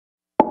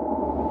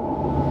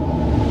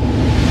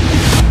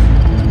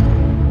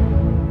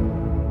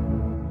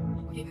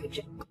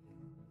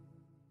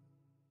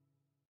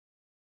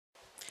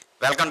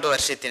Welcome to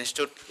Harshit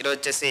institute. ఈరోజు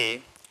వచ్చేసి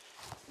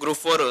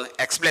group 4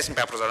 explanation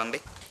paper చూడండి.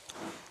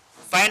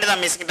 Find the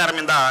missing term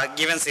in the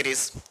given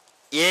series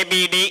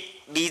ABD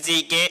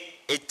డిజికే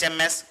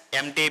HMS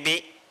MTB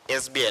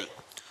SBL.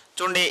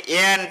 చూడండి,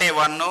 ఏ అంటే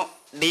 1,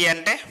 D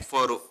అంటే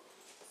 4,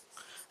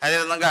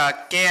 అదేవిధంగా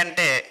కే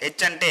అంటే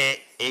హెచ్ అంటే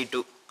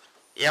 8,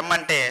 ఎం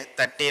అంటే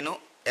 13,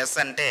 ఎస్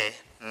అంటే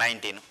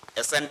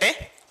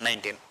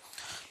 19.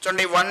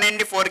 చూడండి, 1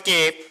 నుండి 4కి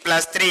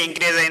 +3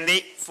 ఇంక్రీజ్ అయింది,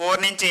 4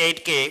 నుంచి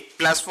 8కి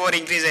 +4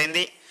 ఇంక్రీజ్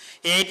అయింది,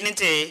 8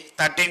 నుంచి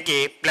 13కి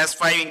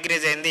 +5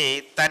 ఇంక్రీజ్ అయింది,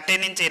 13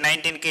 నుంచి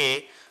 19కి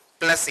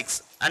 +6.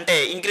 అంటే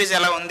ఇంక్రీజ్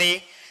ఎలా ఉంది?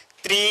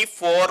 3,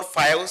 4,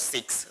 5,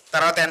 6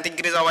 తర్వాత ఎంత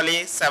ఇంక్రీజ్ అవ్వాలి?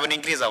 7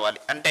 ఇంక్రీజ్ అవ్వాలి.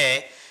 అంటే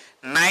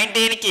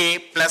 19కి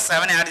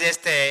 +7 యాడ్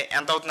చేస్తే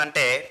ఎంత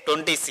అవుతుందంటే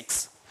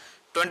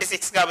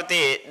 26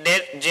 కాబట్టి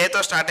జేతో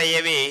స్టార్ట్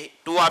అయ్యేవి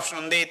 2 ఆప్షన్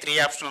ఉంది, 3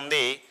 ఆప్షన్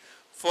ఉంది,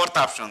 4th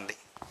ఆప్షన్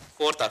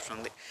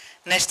ఉంది.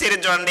 నెక్స్ట్ ఇది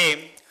చూడండి,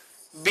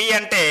 బి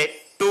అంటే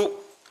 2,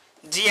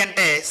 జి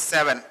అంటే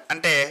 7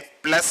 అంటే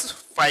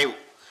 +5,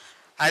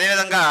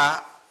 అదేవిధంగా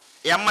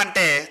ఎం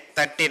అంటే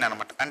 13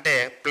 అనమాట అంటే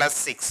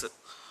 +6,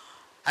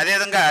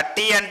 అదేవిధంగా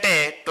టీ అంటే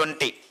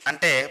 20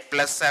 అంటే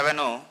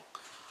 +7,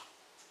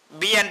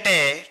 బి అంటే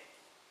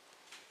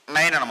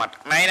 9 అనమాట.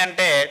 9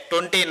 అంటే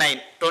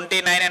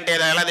 29 అంటే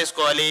ఎలా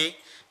తీసుకోవాలి?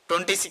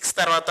 26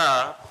 తర్వాత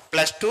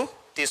 +2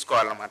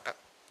 తీసుకోవాలన్నమాట.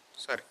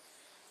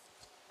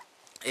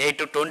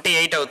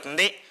 28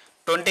 అవుతుంది.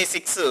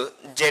 26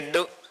 జెడ్,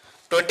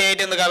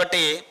 28 ఉంది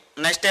కాబట్టి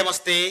నెక్స్ట్ టైం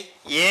వస్తుంది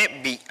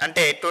ఏబి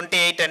అంటే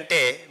 28 అంటే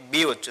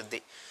బి వచ్చుద్ది.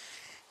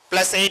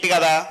 +8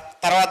 కదా,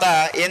 తర్వాత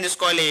ఏం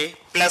తీసుకోవాలి?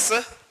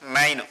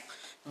 +9.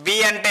 బి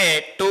అంటే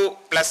 2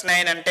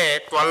 +9 అంటే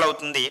 12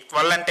 అవుతుంది.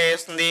 12 అంటే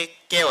వస్తుంది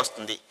కే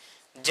వస్తుంది,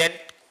 జెడ్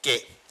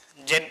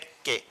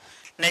కే.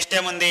 నెక్స్ట్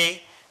ఏముంది?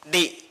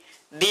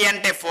 డి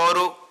అంటే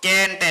 4, కే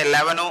అంటే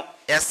 11,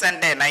 ఎస్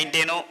అంటే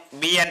 19,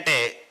 బి అంటే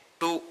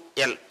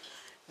 2L.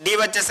 డి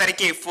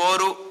వచ్చేసరికి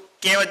 4,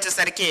 కే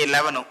వచ్చేసరికి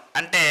 11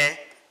 అంటే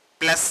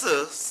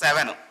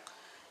 +7,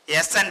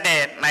 ఎస్ అంటే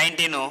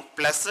 19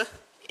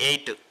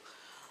 +8,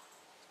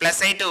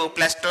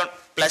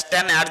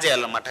 +10 యాడ్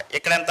చేయాలన్నమాట.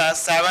 ఇక్కడంతా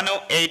 7,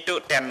 8,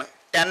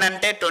 10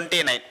 అంటే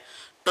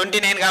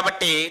 29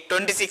 కాబట్టి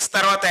 26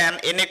 తర్వాత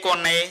ఎన్ని ఎక్కువ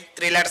ఉన్నాయి?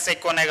 3 లెటర్స్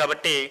ఎక్కువ ఉన్నాయి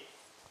కాబట్టి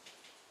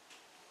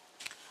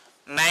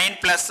 9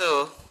 +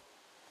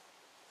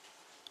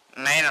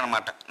 9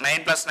 అనమాట.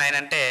 9 + 9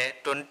 అంటే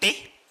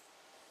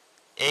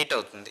 28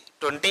 అవుతుంది.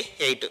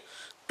 28.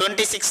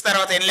 26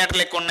 తర్వాత ఎన్ని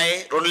లెటర్లు ఎక్కువ ఉన్నాయి?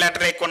 2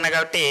 లెటర్లు ఎక్కువ ఉన్నాయి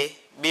కాబట్టి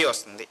బి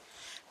వస్తుంది.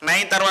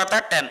 9 తర్వాత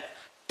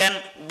 10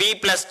 బి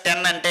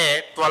 +10 అంటే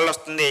 12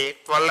 వస్తుంది.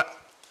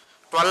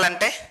 12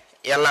 అంటే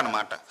ఎల్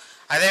అనమాట.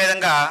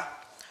 అదేవిధంగా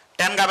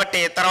 10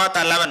 కాబట్టి తర్వాత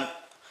 11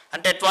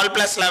 అంటే 12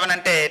 + 11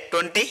 అంటే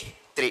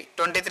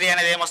 23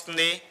 అనేది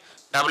ఏమొస్తుంది?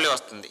 డబ్ల్యూ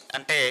వస్తుంది.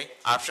 అంటే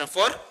ఆప్షన్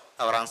 4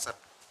 అవర్ ఆన్సర్.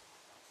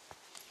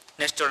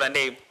 నెక్స్ట్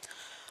చూడండి,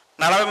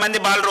 40 మంది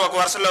బాలురు ఒక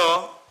వరుసలో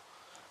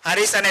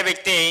హరీష్ అనే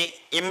వ్యక్తి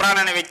ఇమ్రాన్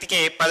అనే వ్యక్తికి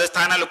 10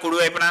 స్థానాలు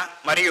కుడివైపున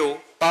మరియు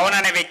పవన్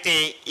అనే వ్యక్తి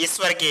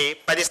ఈశ్వర్కి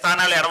 10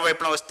 స్థానాలు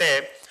ఎడమవైపున వస్తే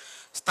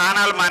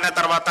స్థానాలు మారిన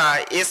తర్వాత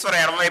ఈశ్వర్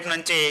ఎడమవైపు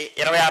నుంచి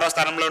 26వ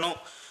స్థానంలోను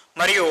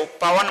మరియు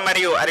పవన్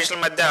మరియు హరీష్ల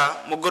మధ్య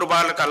 3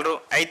 బాలురు కలరు.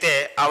 అయితే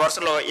ఆ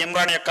వరుసలో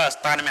ఇమ్రాన్ యొక్క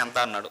స్థానం ఎంత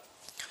అన్నాడు.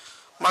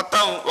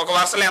 మొత్తం ఒక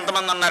వరుసలో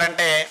ఎంతమంది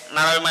ఉన్నారంటే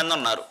 40 మంది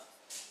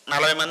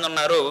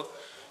ఉన్నారు.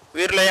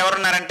 వీరిలో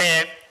ఎవరున్నారంటే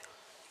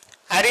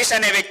హరీష్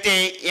అనే వ్యక్తి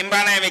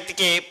ఇమ్రాన్ అనే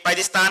వ్యక్తికి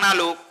 10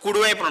 స్థానాలు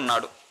కుడివైపున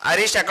ఉన్నాడు.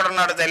 హరీష్ ఎక్కడ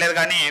ఉన్నాడో తెలియదు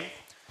కానీ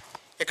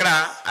ఇక్కడ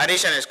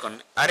హరీష్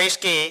అనేసుకోండి.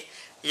 హరీష్కి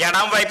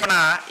ఎడమ వైపున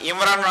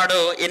ఇమ్రాన్ ఉన్నాడు.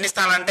 ఎన్ని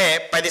స్థానాలు అంటే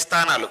 10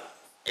 స్థానాలు.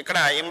 ఇక్కడ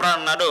ఇమ్రాన్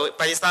ఉన్నాడు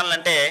 10 స్థానాలు.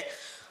 అంటే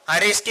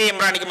హరీష్కి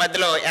ఇమ్రాన్కి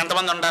మధ్యలో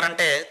ఎంతమంది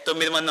ఉంటారంటే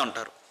 9 మంది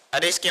ఉంటారు.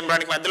 హరీష్కి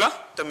ఇమ్రాన్కి మధ్యలో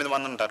 9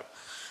 మంది ఉంటారు.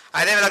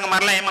 అదేవిధంగా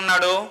మరలా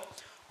ఏమన్నాడు?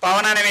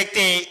 పవన్ అనే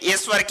వ్యక్తి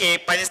ఈశ్వర్కి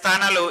 10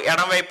 స్థానాలు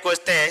ఎడమవైపుకి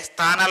వస్తే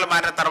స్థానాలు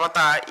మారిన తర్వాత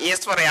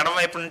ఈశ్వర్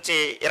ఎడమవైపు నుంచి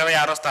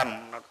 26వ స్థానం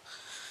ఉన్నాడు.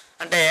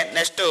 అంటే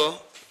నెక్స్ట్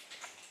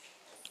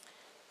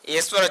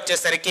ఈశ్వర్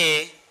వచ్చేసరికి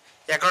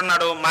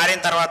ఎక్కడున్నాడు?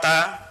 మారిన తర్వాత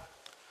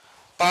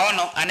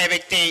పవన్ అనే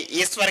వ్యక్తి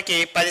ఈశ్వర్కి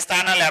 10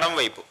 స్థానాలు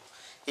ఎడమవైపు,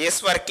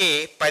 ఈశ్వర్కి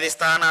 10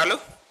 స్థానాలు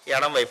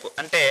ఎడమవైపు.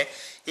 అంటే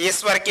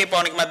ఈశ్వర్కి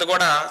పవన్కి మధ్య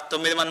కూడా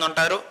 9 మంది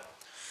ఉంటారు.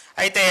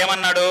 అయితే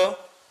ఏమన్నాడు?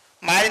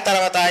 మారిన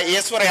తర్వాత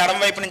ఈశ్వర్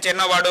ఎడమవైపు నుంచి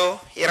ఎన్నోవాడు?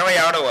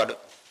 27వ వాడు.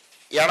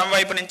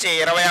 ఎడమవైపు నుంచి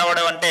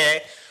 27 అంటే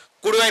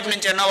కుడివైపు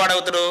నుంచి ఎన్నోవాడు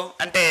అవుతాడు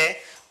అంటే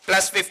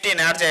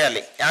 +15 యాడ్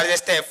చేయాలి. యాడ్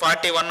చేస్తే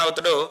 41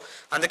 అవుతాడు.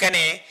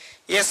 అందుకని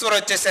ఈశ్వర్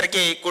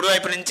వచ్చేసరికి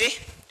కుడివైపు నుంచి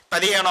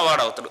 15వ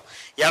వాడు అవుతాడు.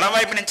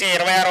 ఎడమవైపు నుంచి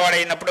 26వ వాడు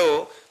అయినప్పుడు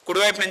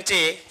కుడివైపు నుంచి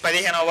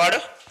 15వ వాడు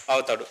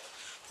అవుతాడు.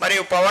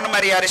 మరియు పవన్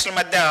మరియు హరీష్ల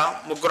మధ్య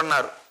 3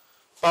 ఉన్నారు.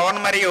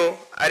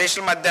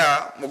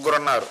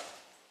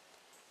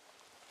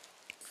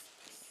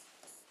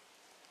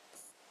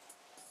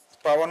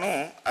 పవను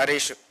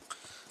హరీష్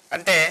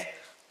అంటే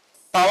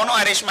పవను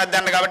హరీష్ మధ్య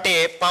అండి కాబట్టి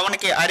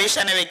పవన్కి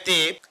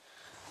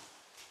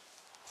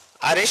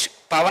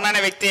పవన్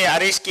అనే వ్యక్తి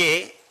హరీష్కి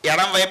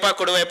ఎడం వైపు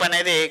కుడి వైపు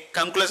అనేది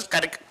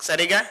కంక్లూజన్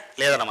సరిగా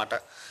లేదనమాట.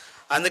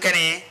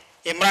 అందుకని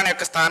ఇమ్రాన్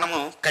యొక్క స్థానము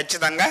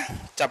ఖచ్చితంగా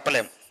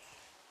చెప్పలేము,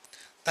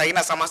 తగిన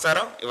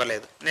సమాచారం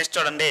ఇవ్వలేదు. నెక్స్ట్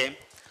చూడండి,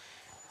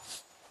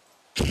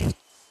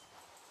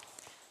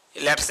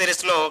 లెటర్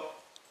సిరీస్లో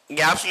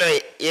గ్యాప్స్లో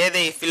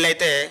ఏది ఫిల్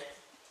అయితే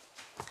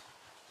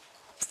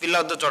ఫిల్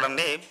అవుద్దో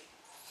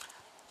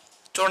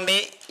చూడండి.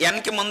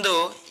 ఎన్కి ముందు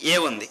ఏ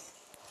ఉంది,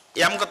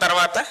 ఎంకు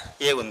తర్వాత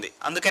ఏ ఉంది,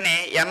 అందుకని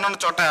ఎన్ ఉన్న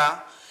చోట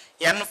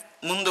ఎన్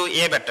ముందు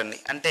ఏ పెట్టండి.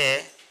 అంటే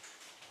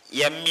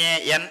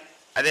ఎంఏఎన్,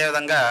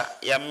 అదేవిధంగా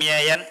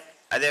ఎంఏఎన్,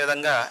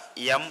 అదేవిధంగా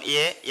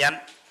ఎంఏఎన్,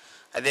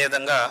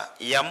 అదేవిధంగా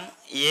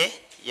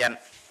ఎంఏఎన్,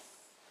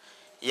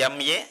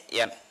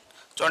 ఎంఏఎన్.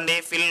 చూడండి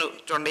ఫిల్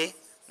చూడండి,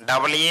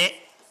 WAMMNN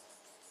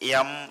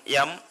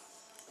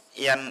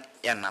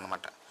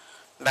అనమాట.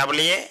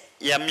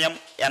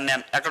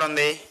 WAMMNN ఎక్కడ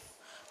ఉంది?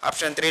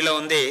 ఆప్షన్ 3లో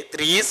ఉంది.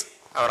 3 ఈజ్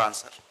అవర్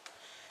ఆన్సర్.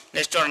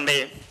 నెక్స్ట్ చూడండి,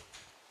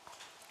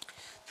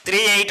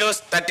 3, 8,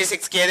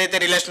 36కి ఏదైతే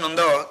రిలేషన్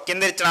ఉందో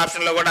కింద ఇచ్చిన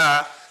ఆప్షన్లో కూడా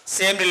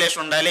సేమ్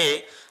రిలేషన్ ఉండాలి,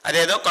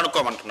 అదేదో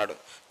కనుక్కోమంటున్నాడు.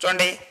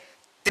 చూడండి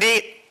 3,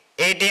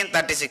 18,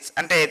 36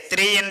 అంటే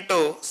 3 ×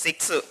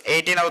 6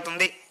 18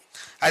 అవుతుంది.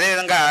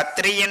 అదేవిధంగా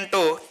 3 ×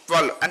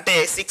 12 అంటే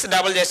 6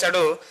 డబుల్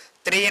చేశాడు,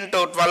 3 ×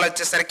 12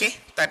 వచ్చేసరికి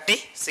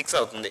 36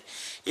 అవుతుంది.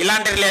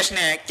 ఇలాంటి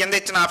రిలేషనే కింద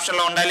ఇచ్చిన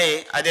ఆప్షన్లో ఉండాలి,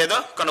 అదేదో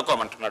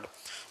కనుక్కోమంటున్నాడు.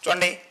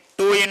 చూడండి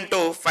 2 ×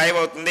 5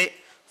 అవుతుంది,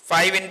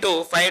 5 ×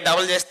 5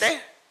 డబుల్ చేస్తే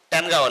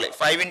 10 కావాలి,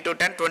 5 ×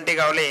 10 20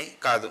 కావాలి,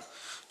 కాదు.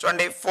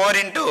 చూడండి 4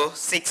 ×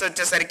 6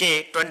 వచ్చేసరికి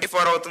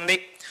 24 అవుతుంది.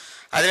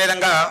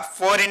 అదేవిధంగా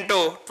 4 ×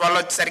 12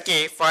 వచ్చేసరికి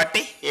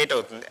 48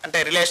 అవుతుంది. అంటే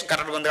రిలేషన్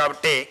కరెక్ట్గా ఉంది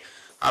కాబట్టి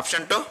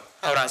ఆప్షన్ 2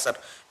 అవర్ ఆన్సర్.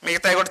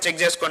 మిగతాయి కూడా చెక్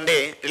చేసుకోండి,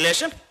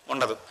 రిలేషన్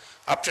ఉండదు.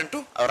 Option 2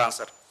 our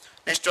answer.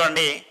 నెక్స్ట్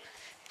చూడండి,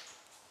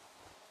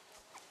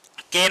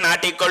 K ≠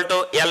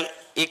 L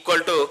 =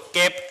 K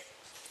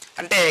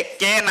అంటే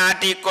K ≠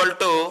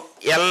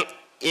 L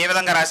ఏ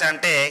విధంగా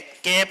రాశాడంటే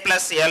K +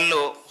 L ²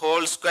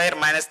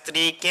 -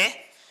 3K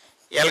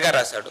Lగా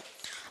రాశాడు.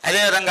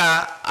 అదేవిధంగా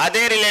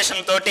అదే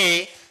రిలేషన్ తోటి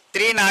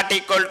 3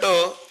 ≠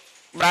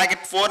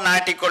 బ్రాకెట్ 4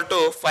 ≠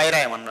 5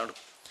 రాయమన్నాడు.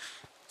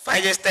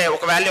 5 చేస్తే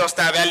ఒక వాల్యూ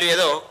వస్తే ఆ వాల్యూ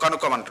ఏదో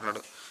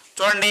కనుక్కోమంటున్నాడు.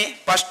 చూడండి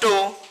ఫస్ట్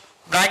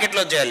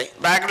బ్రాకెట్లో చేయాలి.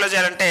 బ్రాకెట్లో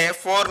చేయాలంటే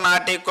 4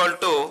 ≠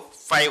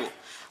 5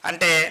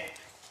 అంటే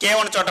K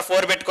ఉన్న చోట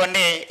 4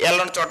 పెట్టుకోండి, L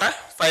ఉన్న చోట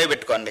 5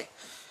 పెట్టుకోండి.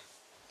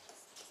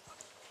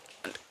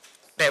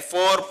 అంటే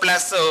 4 +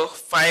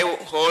 5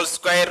 ²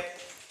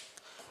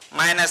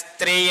 -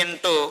 3 ×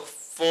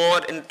 4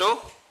 ×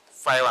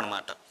 5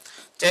 అనమాట.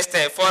 చేస్తే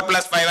 4 +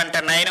 5 అంటే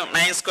 9,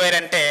 9²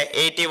 అంటే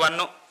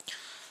 81,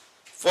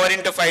 4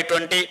 × 5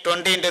 20,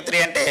 20 ×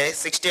 3 అంటే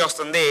 60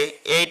 వస్తుంది.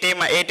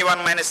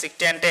 81 -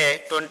 60 అంటే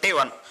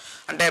 21.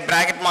 అంటే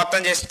బ్రాకెట్ మొత్తం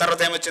చేసిన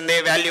తర్వాత ఏమొచ్చింది?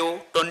 వాల్యూ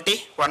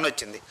 21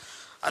 వచ్చింది.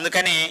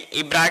 అందుకని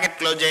ఈ బ్రాకెట్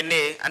క్లోజ్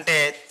చేయండి. అంటే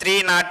 3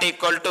 ≠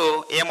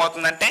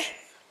 ఏమవుతుందంటే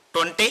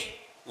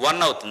 21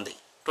 అవుతుంది,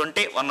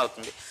 21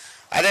 అవుతుంది.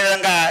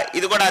 అదేవిధంగా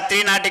ఇది కూడా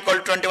 3 ≠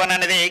 21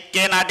 అనేది K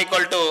 ≠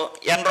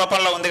 N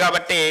రూపంలో ఉంది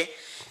కాబట్టి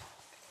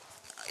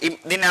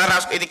దీన్ని ఎలా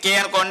రాసుకో, ఇది K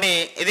అనుకోండి,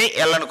 ఇది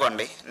L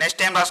అనుకోండి.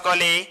 నెక్స్ట్ ఏం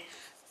రాసుకోవాలి?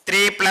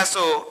 3 +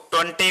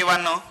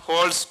 21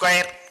 ² -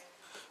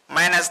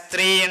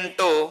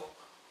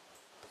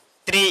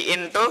 3 ×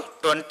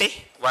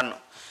 21.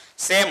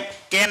 సేమ్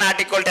K ≠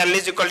 L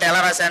 = ఎలా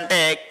రాశాడంటే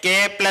K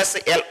 +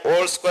 L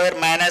 ²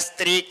 -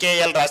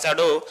 3KL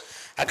రాశాడు.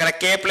 అక్కడ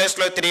K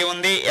ప్లేస్లో 3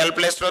 ఉంది, L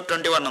ప్లేస్లో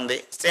 21 ఉంది.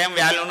 సేమ్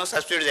వాల్యూను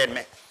సబ్స్టిట్యూట్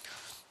చేయడమే.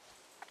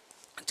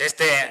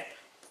 చేస్తే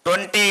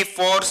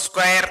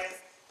 24² -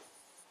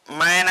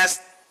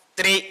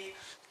 3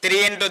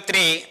 ×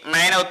 3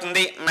 9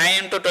 అవుతుంది. 9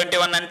 ×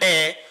 21 అంటే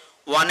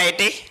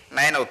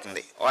 189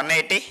 అవుతుంది,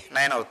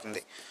 189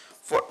 అవుతుంది.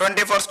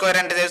 24²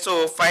 అంటే తెలుసు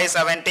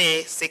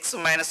 576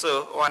 -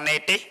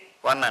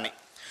 181 అని.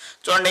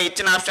 చూడండి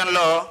ఇచ్చిన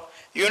ఆప్షన్లో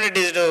యూనిట్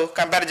డిజిట్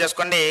కంపేర్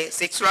చేసుకోండి.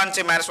 6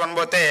 నుంచి -1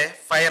 పోతే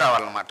 5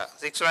 రావాలన్నమాట.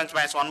 6 నుంచి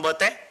 -1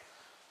 పోతే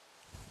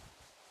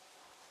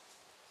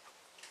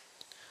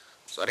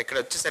ఇక్కడ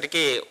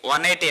వచ్చేసరికి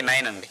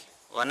 189 అండి,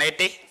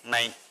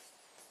 189.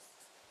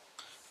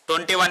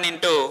 21 ×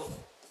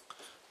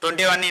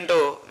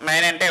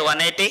 9 అంటే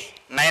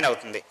 189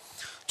 అవుతుంది.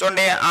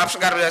 చూడండి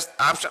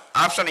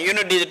ఆప్షన్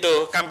యూనిట్ డిజిట్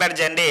కంపేర్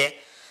చేయండి.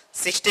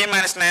 60 -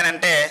 9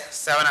 అంటే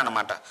 7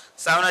 అనమాట.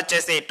 7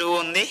 వచ్చేసి 2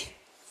 ఉంది,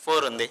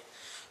 4 ఉంది.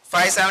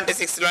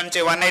 576 నుంచి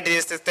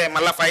 180 తీస్తే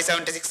మళ్ళీ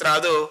 576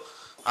 రాదు.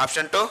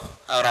 Option 2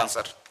 our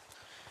answer.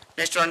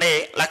 నెక్స్ట్ చూడండి,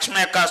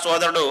 లక్ష్మణ్ యొక్క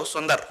సోదరుడు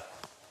సుందర్.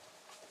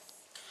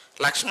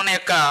 లక్ష్మణ్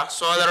యొక్క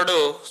సోదరుడు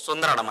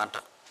సుందర్ అన్నమాట,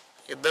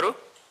 ఇద్దరు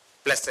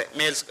ప్లస్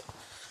మేల్స్.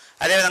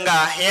 అదేవిధంగా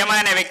హేమ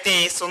అనే వ్యక్తి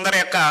సుందర్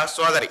యొక్క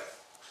సోదరి.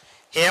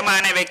 హేమ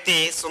అనే వ్యక్తి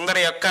సుందర్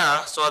యొక్క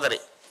సోదరి.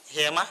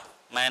 హేమ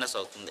మైనస్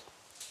అవుతుంది.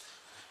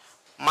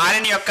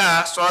 మాలిని యొక్క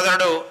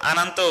సోదరుడు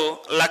అనంతు,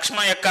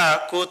 లక్ష్మణ్ యొక్క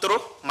కూతురు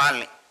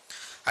మాలిని.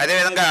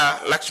 అదేవిధంగా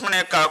లక్ష్మణ్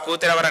యొక్క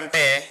కూతురు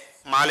ఎవరంటే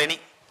మాలిని.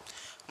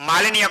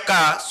 మాలిని యొక్క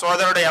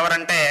సోదరుడు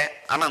ఎవరంటే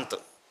అనంత్,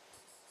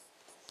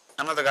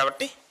 అనంత్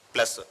కాబట్టి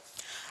ప్లస్.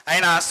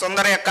 ఆయన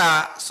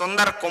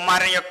సుందర్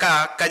కుమారుని యొక్క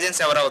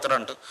కజిన్స్ ఎవరు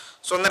అవుతారంట.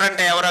 సుందర్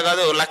అంటే ఎవరో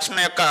కాదు,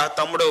 లక్ష్మణ్ యొక్క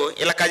తమ్ముడు.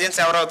 ఇలా కజిన్స్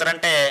ఎవరు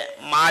అవుతారంటే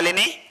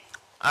మాలిని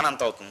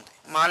అనంత్ అవుతుంది.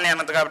 మాలిని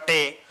అనంత్ కాబట్టి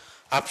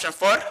option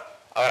 4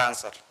 our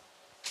answer.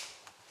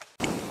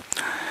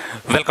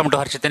 Welcome to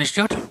Harshit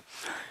institute.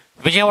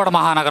 Vijayawada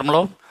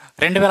మహానగరంలో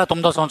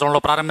 2009 సంవత్సరంలో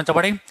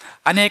ప్రారంభించబడి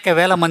అనేక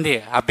వేల మంది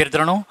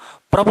అభ్యర్థులను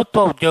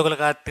ప్రభుత్వ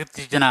ఉద్యోగులుగా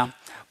తీర్చిదిద్దిన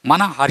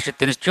మన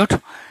హర్షిత్ ఇన్స్టిట్యూట్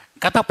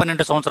గత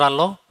 12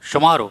 సంవత్సరాల్లో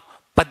సుమారు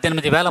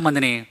 18,000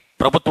 మందిని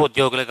ప్రభుత్వ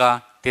ఉద్యోగులుగా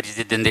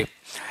తీర్చిదిద్దింది.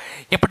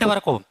 ఇప్పటి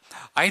వరకు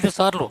 5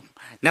 సార్లు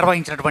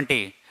నిర్వహించినటువంటి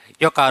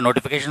ఈ యొక్క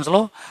నోటిఫికేషన్స్లో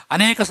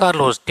అనేక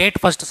సార్లు స్టేట్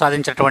ఫస్ట్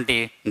సాధించినటువంటి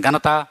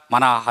ఘనత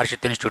మన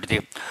హర్షిత్ ఇన్స్టిట్యూట్ది.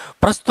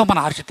 ప్రస్తుతం మన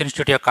హర్షిత్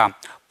ఇన్స్టిట్యూట్ యొక్క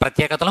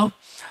ప్రత్యేకతలు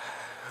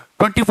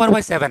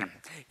 24/7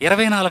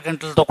 24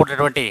 గంటలతో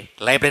కూడినటువంటి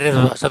లైబ్రరీ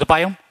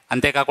సదుపాయం.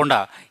 అంతేకాకుండా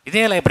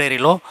ఇదే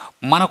లైబ్రరీలో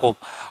మనకు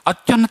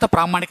అత్యున్నత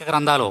ప్రామాణిక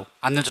గ్రంథాలు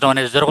అందించడం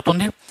అనేది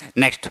జరుగుతుంది.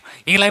 నెక్స్ట్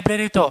ఈ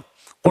లైబ్రరీతో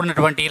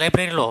కూడినటువంటి ఈ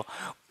లైబ్రరీలో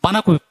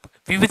మనకు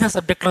వివిధ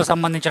సబ్జెక్టులకు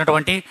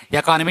సంబంధించినటువంటి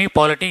ఎకానమీ,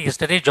 పాలిటీ,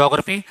 హిస్టరీ,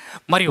 జోగ్రఫీ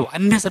మరియు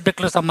అన్ని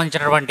సబ్జెక్టులకు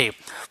సంబంధించినటువంటి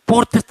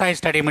పూర్తి స్థాయి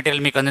స్టడీ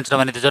మెటీరియల్ మీకు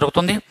అందించడం అనేది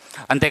జరుగుతుంది.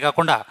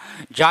 అంతేకాకుండా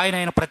జాయిన్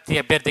అయిన ప్రతి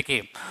అభ్యర్థికి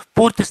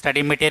పూర్తి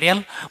స్టడీ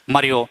మెటీరియల్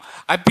మరియు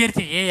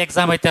అభ్యర్థి ఏ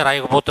ఎగ్జామ్ అయితే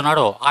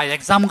రాయకపోతున్నాడో ఆ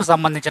ఎగ్జామ్కు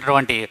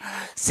సంబంధించినటువంటి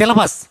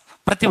సిలబస్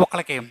ప్రతి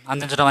ఒక్కరికి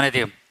అందించడం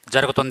అనేది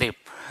జరుగుతుంది.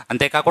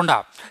 అంతేకాకుండా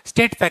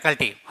స్టేట్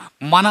ఫ్యాకల్టీ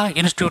మన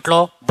ఇన్స్టిట్యూట్లో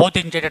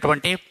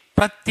బోధించేటటువంటి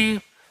ప్రతి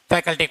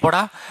ఫ్యాకల్టీ కూడా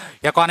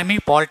economy,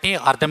 polity,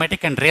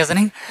 arithmetic and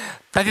reasoning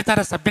తదితర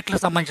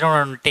సబ్జెక్టులకు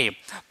సంబంధించినటువంటి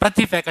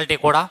ప్రతి ఫ్యాకల్టీ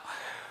కూడా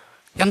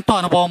ఎంతో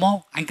అనుభవము,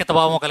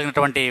 అంకితభావము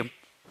కలిగినటువంటి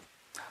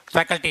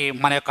ఫ్యాకల్టీ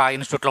మన యొక్క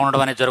ఇన్స్టిట్యూట్లో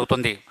ఉండడం అనేది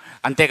జరుగుతుంది.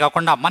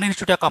 అంతేకాకుండా మన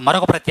ఇన్స్టిట్యూట్ యొక్క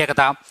మరొక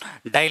ప్రత్యేకత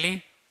డైలీ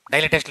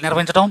టెస్టులు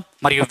నిర్వహించడం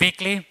మరియు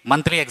వీక్లీ,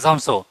 మంత్లీ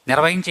ఎగ్జామ్స్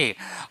నిర్వహించి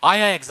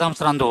ఆయా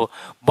ఎగ్జామ్స్ నందు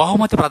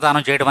బహుమతి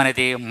ప్రదానం చేయడం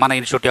అనేది మన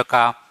ఇన్స్టిట్యూట్ యొక్క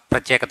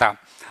ప్రత్యేకత.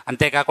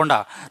 అంతేకాకుండా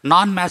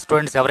నాన్ మ్యాథ్స్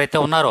స్టూడెంట్స్ ఎవరైతే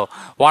ఉన్నారో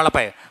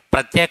వాళ్ళపై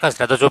ప్రత్యేక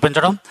శ్రద్ధ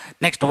చూపించడం,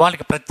 నెక్స్ట్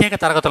వాళ్ళకి ప్రత్యేక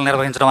తరగతులు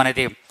నిర్వహించడం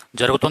అనేది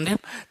జరుగుతుంది.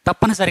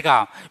 తప్పనిసరిగా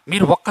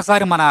మీరు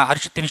ఒక్కసారి మన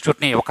హర్షిత్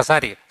ఇన్స్టిట్యూట్ని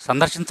ఒకసారి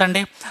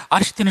సందర్శించండి.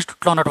 హర్షిత్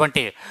ఇన్స్టిట్యూట్లో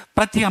ఉన్నటువంటి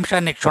ప్రతి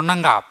అంశాన్ని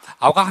క్షుణ్ణంగా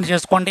అవగాహన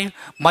చేసుకోండి.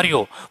 మరియు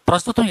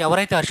ప్రస్తుతం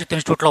ఎవరైతే హర్షిత్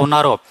ఇన్స్టిట్యూట్లో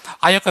ఉన్నారో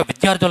ఆ యొక్క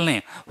విద్యార్థుల్ని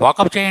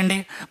వాకప్ చేయండి.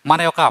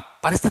 మన యొక్క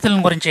పరిస్థితుల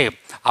గురించి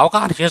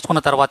అవగాహన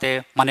చేసుకున్న తర్వాతే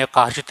మన యొక్క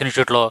హర్షిత్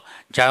ఇన్స్టిట్యూట్లో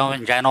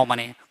జాయిన్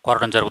అవ్వమని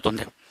కోరడం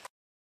జరుగుతుంది.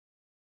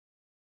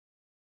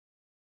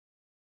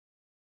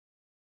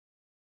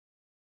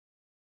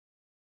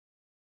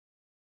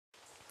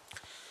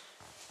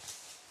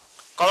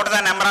 Count the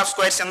number of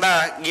squares in the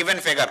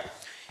given figure.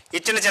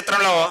 ఇచ్చిన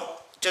చిత్రంలో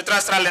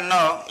చతురస్రాలు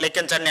ఎన్నో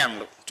లెక్కించండి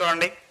అన్నాడు.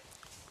 చూడండి,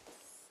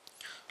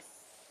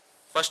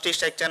 ఫస్ట్ ఈ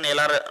స్ట్రక్చర్ని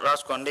ఎలా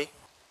రాసుకోండి.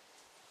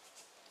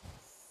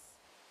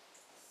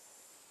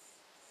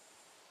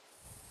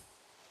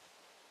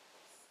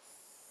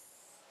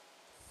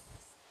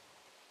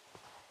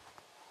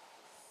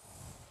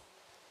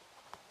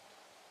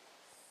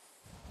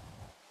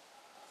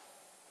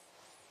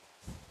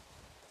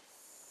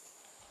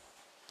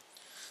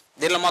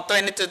 దీనిలో మొత్తం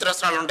ఎన్ని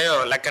చతురస్రాలు ఉంటాయో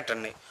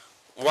లెక్కటండి.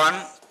 1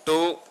 2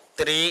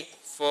 3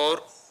 4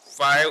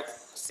 5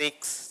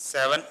 6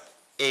 7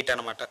 8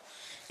 అనమాట.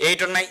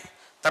 8 ఉన్నాయి.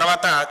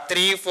 తర్వాత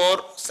 3 4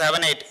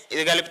 7 8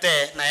 ఇది కలిపితే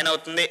 9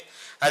 అవుతుంది.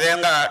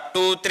 అదేవిధంగా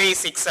 2 3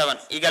 6 7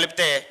 ఇది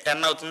కలిపితే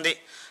 10 అవుతుంది.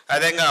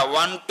 అదేవిధంగా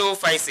 1 2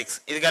 5 6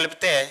 ఇది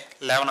కలిపితే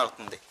 11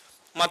 అవుతుంది.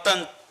 మొత్తం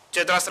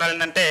చతురస్రాలు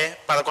ఏంటంటే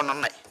 11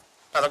 ఉన్నాయి.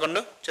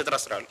 11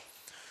 చతురస్రాలు.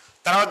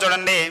 తర్వాత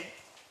చూడండి,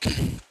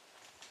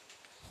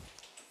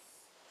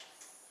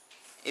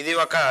 ఇది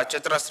ఒక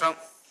చతురస్రం,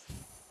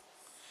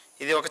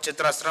 ఇది ఒక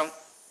చతురస్రం.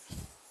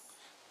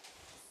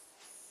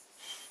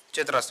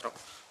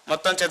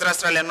 మొత్తం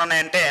చతురస్రాలు ఎన్ని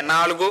ఉన్నాయంటే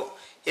 4.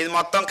 ఇది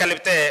మొత్తం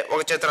కలిపితే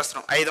ఒక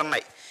చతురస్రం 5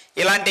 ఉన్నాయి.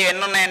 ఇలాంటివి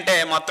ఎన్ని ఉన్నాయంటే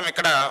మొత్తం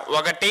ఇక్కడ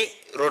 1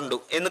 2,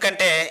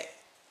 ఎందుకంటే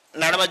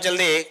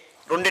నడమధ్యలది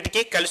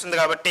రెండిటికి కలిసి ఉంది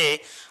కాబట్టి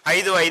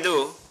 5 5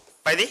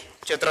 10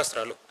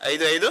 చతురస్రాలు.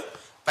 5 5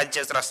 10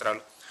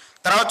 చతురస్రాలు.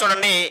 తర్వాత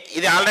చూడండి,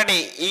 ఇది ఆల్రెడీ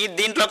ఈ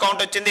దీంట్లో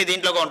కౌంట్ వచ్చింది,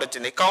 దీంట్లో కౌంట్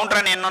వచ్చింది.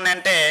 కౌంటర్ అని ఎన్ని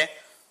ఉన్నాయంటే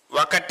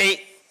 1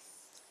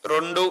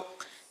 2,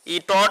 ఈ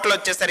టోటల్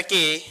వచ్చేసరికి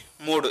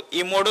 3.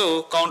 ఈ 3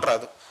 కౌంట్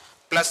రాదు,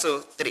 ప్లస్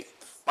 3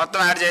 మొత్తం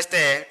యాడ్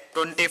చేస్తే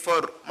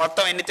 24.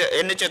 మొత్తం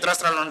ఎన్ని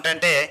చతురస్రాలు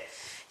ఉంటాయంటే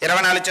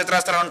 24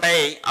 చతురస్రాలు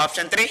ఉంటాయి.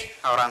 Option 3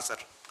 our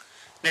answer.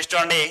 నెక్స్ట్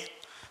చూడండి,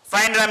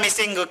 find the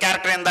missing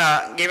character in the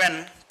given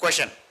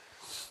question.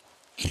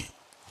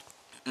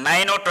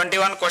 9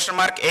 21 question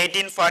mark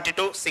 18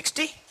 42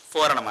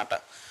 64 అనమాట.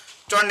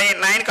 చూడండి,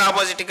 9కి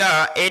ఆపోజిట్గా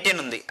 18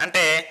 ఉంది,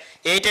 అంటే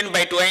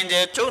 18/2 అయిన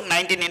చేయొచ్చు,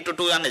 19 ×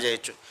 2 అని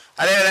చేయొచ్చు.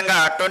 అదేవిధంగా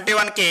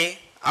 21కి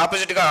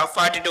ఆపోజిట్గా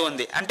 42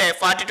 ఉంది, అంటే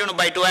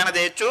 42/2 అయినా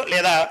చేయొచ్చు,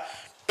 లేదా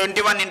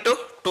 21 ×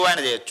 2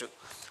 అయినా చేయొచ్చు.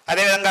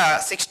 అదేవిధంగా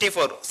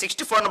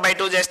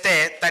 64/2 చేస్తే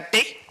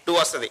 32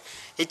 వస్తుంది.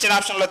 ఇచ్చిన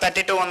ఆప్షన్లో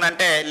 32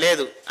 ఉందంటే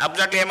లేదు.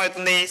 అబ్జెక్ట్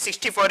ఏమవుతుంది,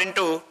 64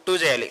 × 2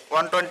 చేయాలి,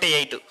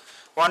 128.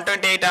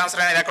 128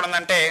 ఆన్సర్ అనేది ఎక్కడ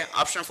ఉందంటే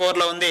ఆప్షన్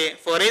 4లో ఉంది.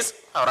 4 ఈజ్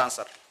అవర్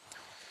ఆన్సర్.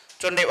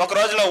 చూడండి, ఒక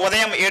రోజులో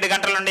ఉదయం 7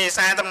 గంటల నుండి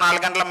సాయంత్రం 4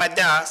 గంటల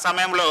మధ్య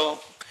సమయంలో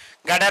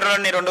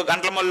గడియారంలోని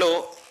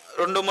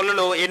 2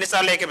 ముళ్ళులు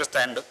ఎన్నిసార్లు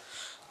ఏకీపిస్తాయండి?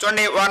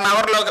 చూడండి, 1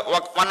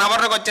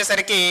 అవర్లోకి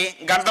వచ్చేసరికి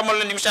గంట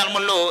ముళ్ళు నిమిషాల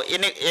ముళ్ళు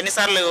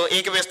ఎన్నిసార్లు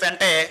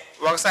ఏకీపిస్తాయంటే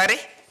ఒకసారి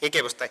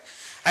ఏకీపిస్తాయి.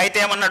 అయితే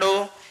ఏమన్నాడు,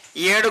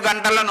 7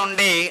 గంటల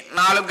నుండి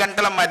 4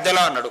 గంటల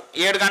మధ్యలో అన్నాడు.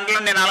 7 గంటల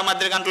నుండి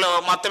 4 గంటలు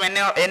మొత్తం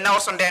ఎన్ని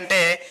అవర్స్ ఉంటాయంటే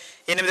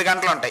 8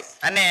 గంటలు ఉంటాయి.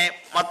 అనే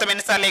మొత్తం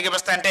ఎన్నిసార్లు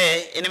ఏకీపిస్తాయంటే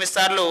 8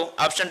 సార్లు.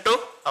 Option 2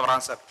 our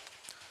answer.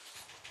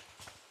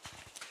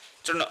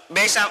 చూడండి,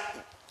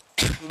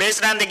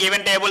 based on the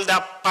given table the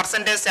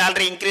percentage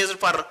salary increased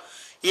per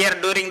year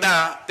during the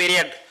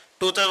period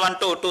 2001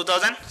 to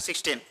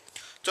 2016.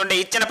 చూడండి,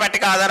 ఇచ్చిన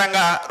పట్టిక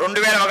ఆధారంగా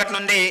 2001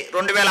 నుండి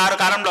 2006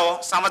 కాలంలో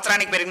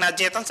సంవత్సరానికి పెరిగిన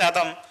జీతం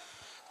శాతం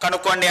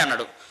కనుక్కోండి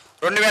అన్నాడు.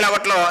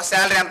 2001లో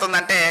శాలరీ ఎంత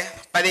ఉందంటే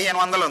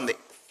 1500 ఉంది.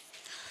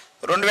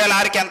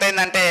 2006కి ఎంత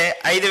అయిందంటే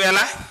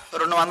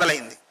 5200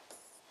 అయింది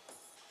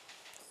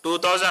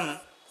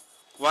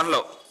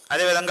 2001లో.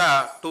 అదేవిధంగా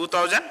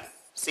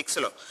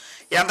 2006లో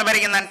ఎంత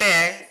పెరిగిందంటే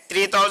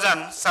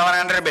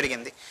 3700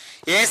 పెరిగింది.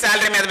 ఏ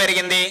శాలరీ మీద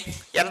పెరిగింది?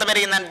 ఎంత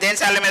పెరిగిందంటే దేని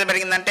శాలరీ మీద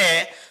పెరిగిందంటే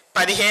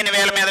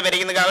 15000 మీద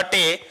పెరిగింది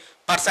కాబట్టి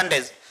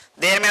పర్సంటేజ్.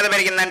 దేని మీద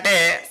పెరిగిందంటే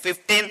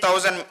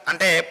 15000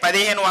 అంటే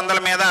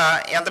 1500 మీద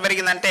ఎంత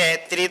పెరిగిందంటే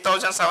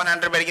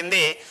 3700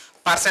 పెరిగింది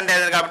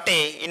పర్సంటేజ్ కాబట్టి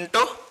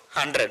into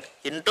 100.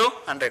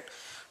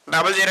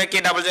 00కి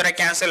 00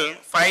 cancel.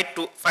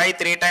 5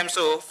 3 times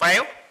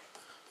 5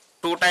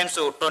 2 times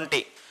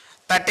 20.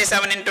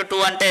 37 into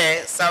 2 అంటే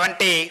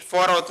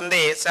 74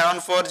 అవుతుంది.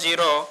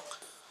 740.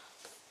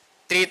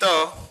 3తో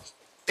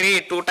 3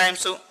 2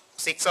 times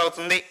 6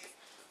 అవుతుంది.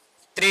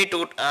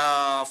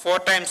 4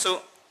 times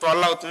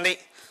 12 అవుతుంది.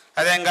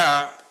 అదేవిధంగా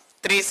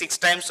 3 6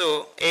 times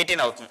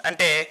 18 అవుతుంది.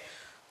 అంటే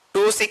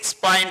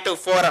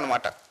 26.4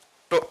 అనమాట.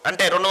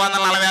 అంటే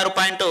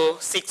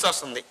 246.6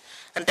 వస్తుంది.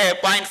 అంటే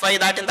 0.5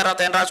 దాటిన తర్వాత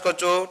ఏం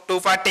రాసుకోవచ్చు?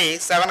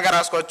 247గా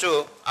రాసుకోవచ్చు.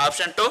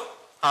 Option 2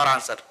 our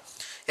answer.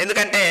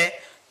 ఎందుకంటే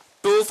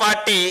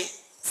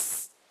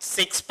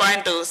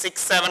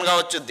 246.67గా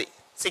వచ్చుద్ది.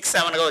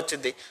 67గా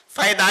వచ్చుద్ది.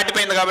 5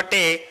 దాటిపోయింది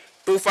కాబట్టి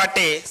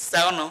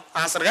 247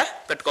 ఆన్సర్గా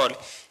పెట్టుకోవాలి.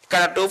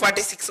 ఇక్కడ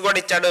 246 కూడా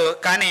ఇచ్చాడు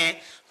కానీ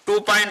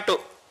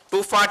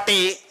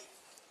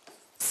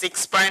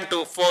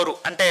 246.4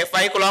 అంటే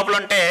 5కు లోపల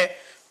ఉంటే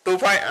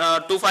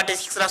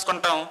 246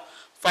 రాసుకుంటాం.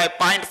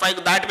 5.5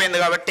 దాటిపోయింది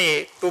కాబట్టి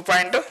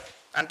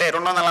అంటే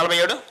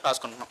 247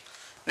 రాసుకుంటున్నాం.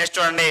 నెక్స్ట్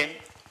చూడండి,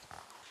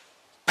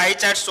 pie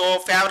chart show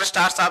favourite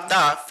stars of the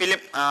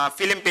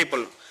film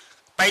people.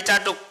 Pie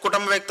chart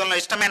కుటుంబ వ్యక్తులను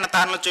ఇష్టమైన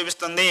తారలు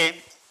చూపిస్తుంది.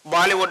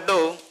 Bollywood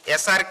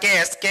SRK,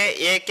 SK,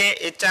 AK,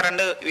 HR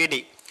and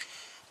విడి.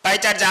 పై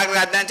చార్ట్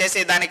జాగ్రత్తగా అధ్యయనం చేసి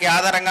దానికి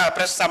ఆధారంగా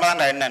ప్రశ్న సమాధానం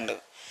రాయండి.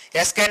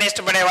 ఎస్కేని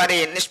ఇష్టపడే వారి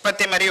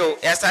నిష్పత్తి మరియు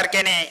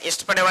ఎస్ఆర్కేని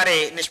ఇష్టపడే వారి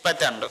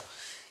నిష్పత్తి అండు.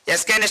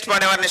 ఎస్కేని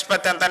ఇష్టపడే వారి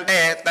నిష్పత్తి ఎంత అంటే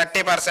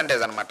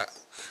 30% అనమాట.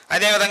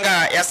 అదేవిధంగా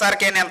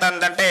ఎస్ఆర్కేని ఎంత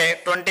అంటే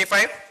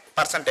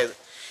 25%.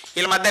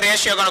 వీళ్ళ మధ్య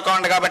రేషియో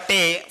కనుక్కోండి కాబట్టి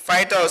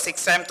 5 to 6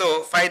 times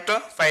 5 to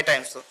 5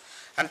 times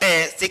అంటే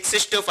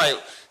 6:5.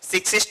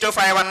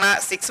 6:5 అన్నా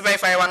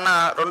 6/5 అన్నా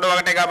 2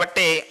 ఒకటే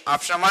కాబట్టి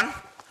ఆప్షన్ 1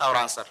 అవర్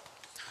ఆన్సర్.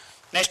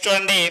 నెక్స్ట్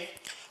చూడండి,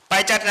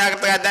 పై చార్ట్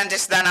జాగ్రత్తగా అధ్యయనం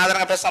చేసి దాని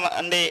ఆధారంగా ప్రశ్న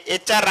అండి.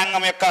 హెచ్ఆర్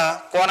రంగం యొక్క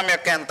కోణం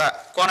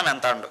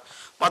ఎంత అండు.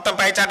 మొత్తం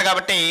పై చార్ట్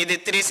కాబట్టి ఇది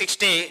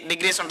 360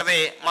 degrees ఉంటుంది.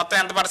 మొత్తం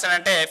ఎంత పర్సెంట్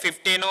అంటే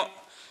 15,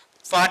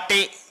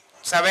 40,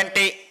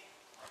 70,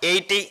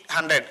 80,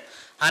 100.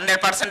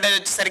 100%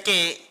 వచ్చేసరికి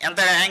ఎంత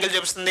యాంగిల్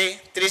చూపిస్తుంది?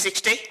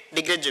 360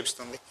 degrees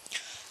చూపిస్తుంది.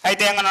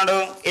 అయితే ఏమన్నాడు,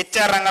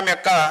 హెచ్ఆర్ రంగం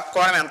యొక్క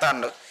కోణం ఎంత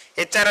అండు.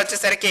 హెచ్ఆర్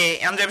వచ్చేసరికి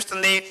ఎంత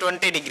చూపిస్తుంది?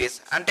 20 degrees.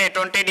 అంటే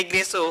 20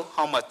 degrees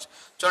హౌ మచ్?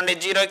 చూడండి,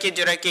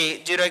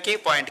 0కి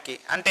పాయింట్కి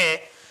అంటే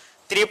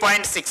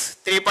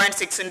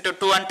 3.6 into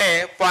 2 అంటే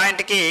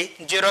పాయింట్కి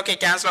 0కి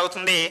క్యాన్సిల్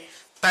అవుతుంది.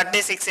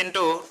 36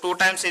 into 2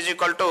 times is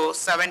equal to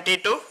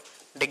 72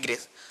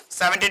 degrees.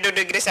 72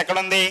 degrees ఎక్కడ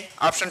ఉంది?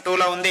 ఆప్షన్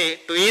 2లో ఉంది.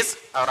 2 is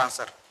our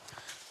answer.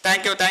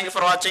 Thank you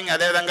for watching.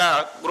 అదేవిధంగా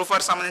గ్రూప్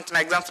 4 సంబంధించిన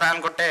ఎగ్జామ్స్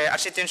రాయాలనుకుంటే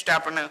హర్షిత్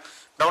యాప్ను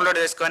డౌన్లోడ్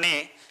చేసుకొని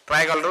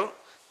రాయగలరు.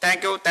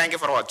 Thank you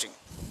for watching.